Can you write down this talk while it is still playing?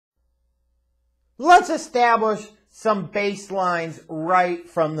let's establish some baselines right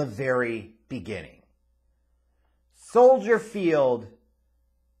from the very beginning. Soldier Field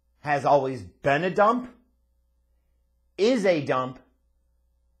has always been a dump, is a dump,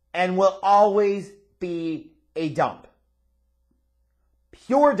 and will always be a dump.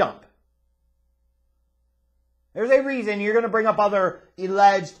 Pure dump. There's a reason you're going to bring up other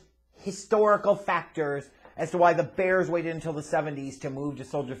alleged historical factors as to why the Bears waited until the 70s to move to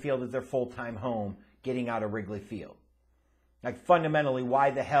Soldier Field as their full-time home, getting out of Wrigley Field. Like, fundamentally,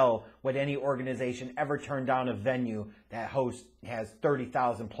 why the hell would any organization ever turn down a venue that has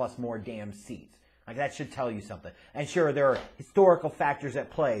 30,000 plus more damn seats? Like, that should tell you something. And sure, there are historical factors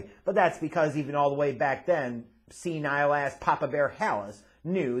at play, but that's because even all the way back then, senile-ass Papa Bear Hallis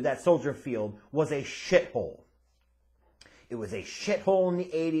knew that Soldier Field was a shithole. It was a shithole in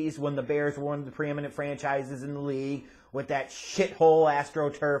the 80s when the Bears were one of the preeminent franchises in the league with that shithole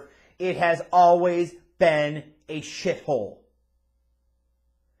AstroTurf. It has always been a shithole.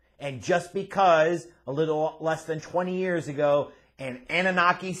 And just because a little less than 20 years ago, an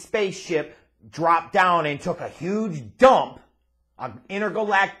Anunnaki spaceship dropped down and took a huge dump, an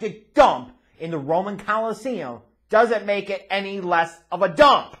intergalactic dump in the Roman Colosseum, doesn't make it any less of a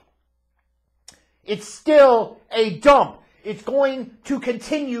dump. It's still a dump. It's going to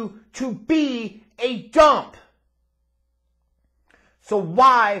continue to be a dump. So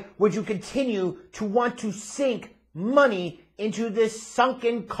why would you continue to want to sink money into this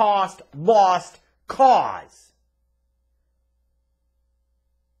sunken cost, lost cause?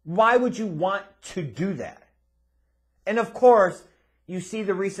 Why would you want to do that? And of course, you see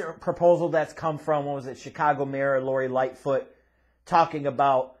the recent proposal that's come from, what was it, Chicago Mayor Lori Lightfoot, talking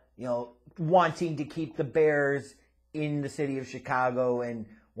about, wanting to keep the Bears in the city of Chicago and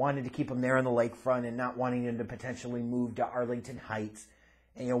wanted to keep them there on the lakefront and not wanting them to potentially move to Arlington Heights.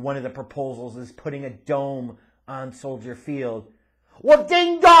 And, one of the proposals is putting a dome on Soldier Field. Well,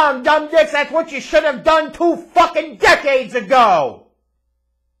 ding dong, dumb dicks, that's what you should have done 2 fucking decades ago!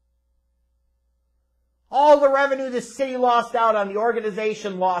 All the revenue the city lost out on, the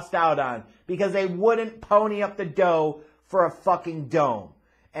organization lost out on, because they wouldn't pony up the dough for a fucking dome.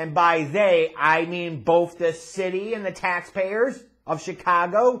 And by they, I mean both the city and the taxpayers of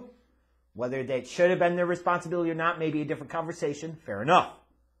Chicago. Whether that should have been their responsibility or not, maybe a different conversation. Fair enough.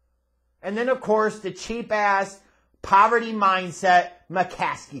 And then, of course, the cheap-ass, poverty mindset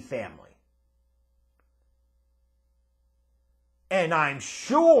McCaskey family. And I'm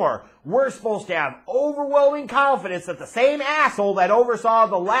sure we're supposed to have overwhelming confidence that the same asshole that oversaw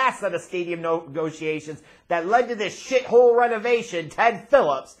the last set of stadium negotiations that led to this shithole renovation, Ted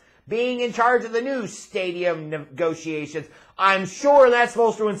Phillips, being in charge of the new stadium negotiations, I'm sure that's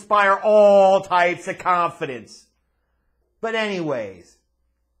supposed to inspire all types of confidence. But anyways,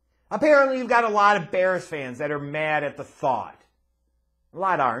 apparently you've got a lot of Bears fans that are mad at the thought. A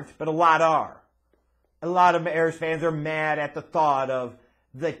lot aren't, but a lot are. A lot of Bears fans are mad at the thought of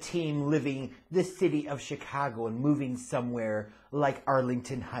the team leaving the city of Chicago and moving somewhere like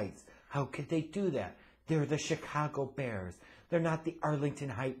Arlington Heights. How could they do that? They're the Chicago Bears. They're not the Arlington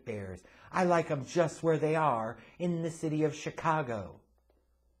Heights Bears. I like them just where they are, in the city of Chicago.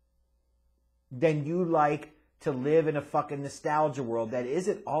 Then you like to live in a fucking nostalgia world that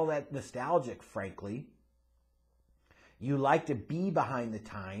isn't all that nostalgic, frankly. You like to be behind the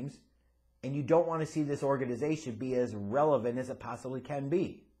times. And you don't want to see this organization be as relevant as it possibly can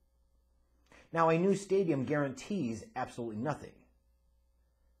be. Now, a new stadium guarantees absolutely nothing.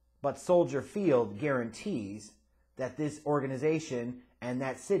 But Soldier Field guarantees that this organization and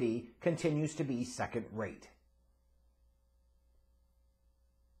that city continues to be second rate.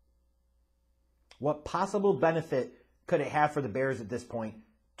 What possible benefit could it have for the Bears at this point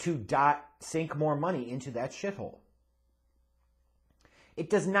to sink more money into that shithole? It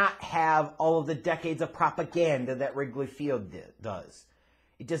does not have all of the decades of propaganda that Wrigley Field does.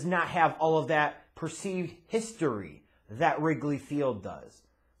 It does not have all of that perceived history that Wrigley Field does.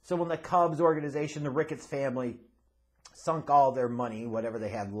 So when the Cubs organization, the Ricketts family, sunk all their money, whatever they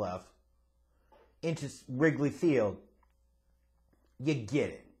had left, into Wrigley Field, you get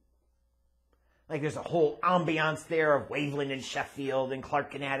it. Like, there's a whole ambiance there of Waveland and Sheffield and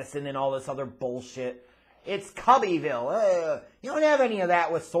Clark and Addison and all this other bullshit. It's Cubbyville. You don't have any of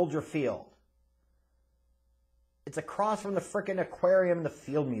that with Soldier Field. It's across from the frickin' aquarium and the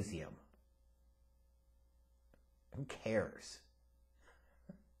Field Museum. Who cares?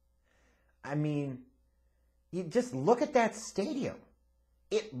 I mean, you just look at that stadium.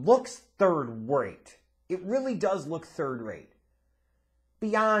 It looks third rate. It really does look third rate.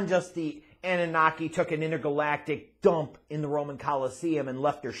 Beyond just the Anunnaki took an intergalactic dump in the Roman Colosseum and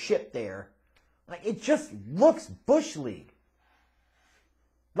left their ship there, Like, it just looks Bush League.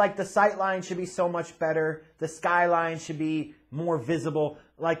 Like, the sightline should be so much better. The skyline should be more visible.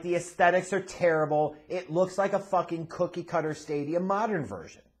 Like, the aesthetics are terrible. It looks like a fucking cookie-cutter stadium modern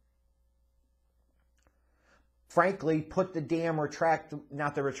version. Frankly, put the damn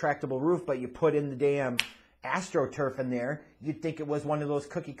not the retractable roof, but you put in the damn AstroTurf in there, you'd think it was one of those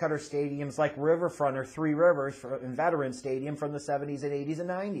cookie-cutter stadiums like Riverfront or Three Rivers in Veterans Stadium from the 70s and 80s and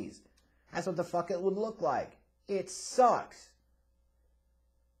 90s. That's what the fuck it would look like. It sucks.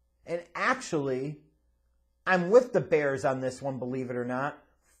 And actually, I'm with the Bears on this one, believe it or not.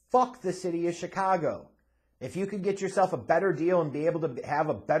 Fuck the city of Chicago. If you could get yourself a better deal and be able to have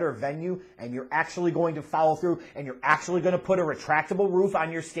a better venue, and you're actually going to follow through, and you're actually going to put a retractable roof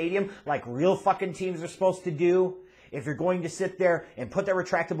on your stadium like real fucking teams are supposed to do, if you're going to sit there and put that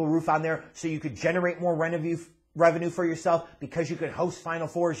retractable roof on there so you could generate more revenue for yourself, because you can host Final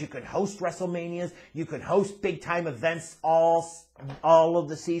Fours, you can host WrestleManias, you can host big-time events all of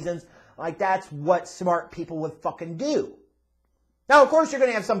the seasons, like that's what smart people would fucking do. Now, of course, you're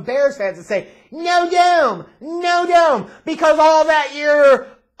going to have some Bears fans that say, no dome, because all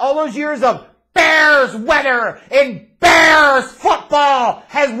those years of Bears weather and Bears football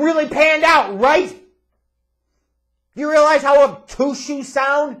has really panned out, right? You realize how obtuse you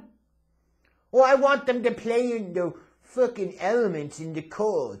sound? Well, I want them to play in the fucking elements in the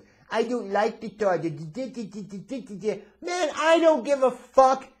cold. I don't like the thought. Man, I don't give a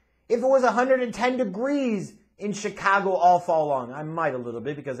fuck if it was 110 degrees in Chicago all fall long. I might a little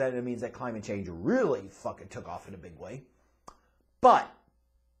bit, because that means that climate change really fucking took off in a big way. But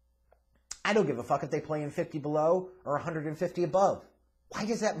I don't give a fuck if they play in 50 below or 150 above. Why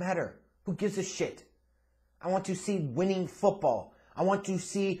does that matter? Who gives a shit? I want to see winning football. I want to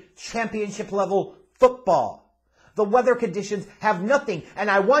see championship level football. The weather conditions have nothing,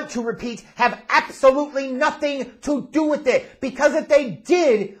 and I want to repeat, have absolutely nothing to do with it. Because if they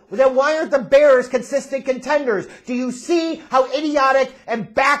did, then why aren't the Bears consistent contenders? Do you see how idiotic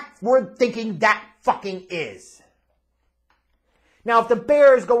and backward thinking that fucking is? Now, if the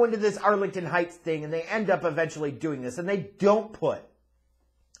Bears go into this Arlington Heights thing and they end up eventually doing this, and they don't put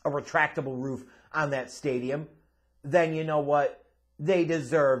a retractable roof on that stadium, then you know what? They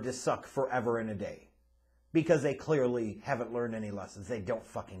deserve to suck forever and a day. Because they clearly haven't learned any lessons. They don't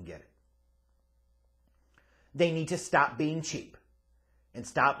fucking get it. They need to stop being cheap. And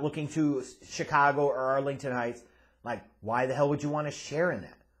stop looking to Chicago or Arlington Heights like, why the hell would you want to share in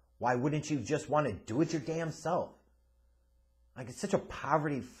that? Why wouldn't you just want to do it your damn self? Like, it's such a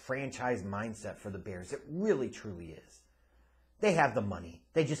poverty franchise mindset for the Bears. It really, truly is. They have the money.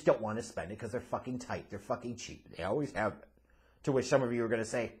 They just don't want to spend it because they're fucking tight. They're fucking cheap. They always have it. To which some of you are going to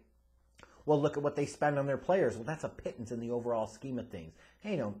say, well, look at what they spend on their players. Well, that's a pittance in the overall scheme of things.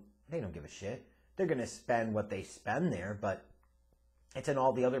 They don't give a shit. They're going to spend what they spend there, but it's in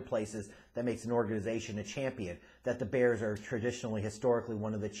all the other places that makes an organization a champion that the Bears are traditionally, historically,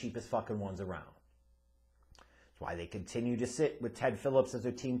 one of the cheapest fucking ones around. That's why they continue to sit with Ted Phillips as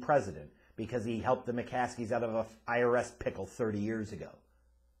their team president, because he helped the McCaskies out of an IRS pickle 30 years ago.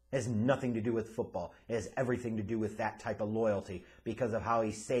 It has nothing to do with football. It has everything to do with that type of loyalty because of how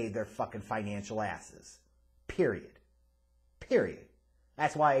he saved their fucking financial asses. Period. Period.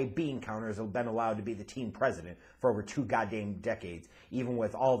 That's why bean counters have been allowed to be the team president for over 2 goddamn decades, even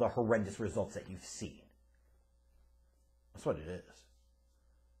with all the horrendous results that you've seen. That's what it is.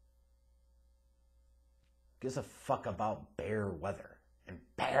 Gives a fuck about Bear weather and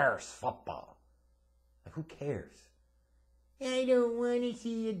Bears football. Like, who cares? I don't want to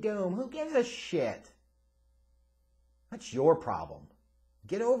see a dome. Who gives a shit? That's your problem.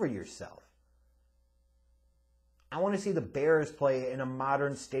 Get over yourself. I want to see the Bears play in a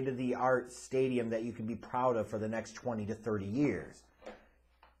modern, state-of-the-art stadium that you can be proud of for the next 20 to 30 years.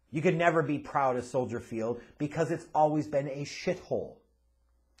 You could never be proud of Soldier Field because it's always been a shithole.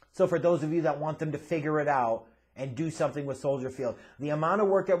 So for those of you that want them to figure it out and do something with Soldier Field, the amount of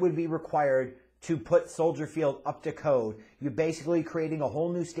work that would be required to put Soldier Field up to code, you're basically creating a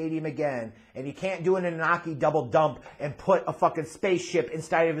whole new stadium again, and you can't do an Anunnaki double dump and put a fucking spaceship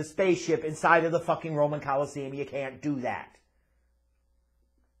inside of a spaceship inside of the fucking Roman Coliseum. You can't do that.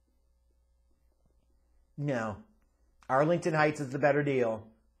 No. Arlington Heights is the better deal.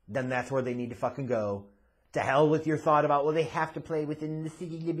 Then that's where they need to fucking go. To hell with your thought about, well, they have to play within the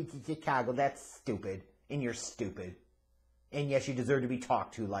city limits of Chicago. That's stupid. And you're stupid. And yes, you deserve to be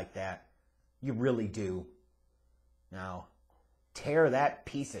talked to like that. You really do. Now, tear that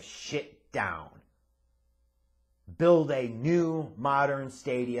piece of shit down. Build a new, modern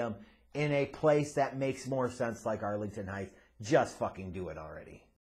stadium in a place that makes more sense like Arlington Heights. Just fucking do it already.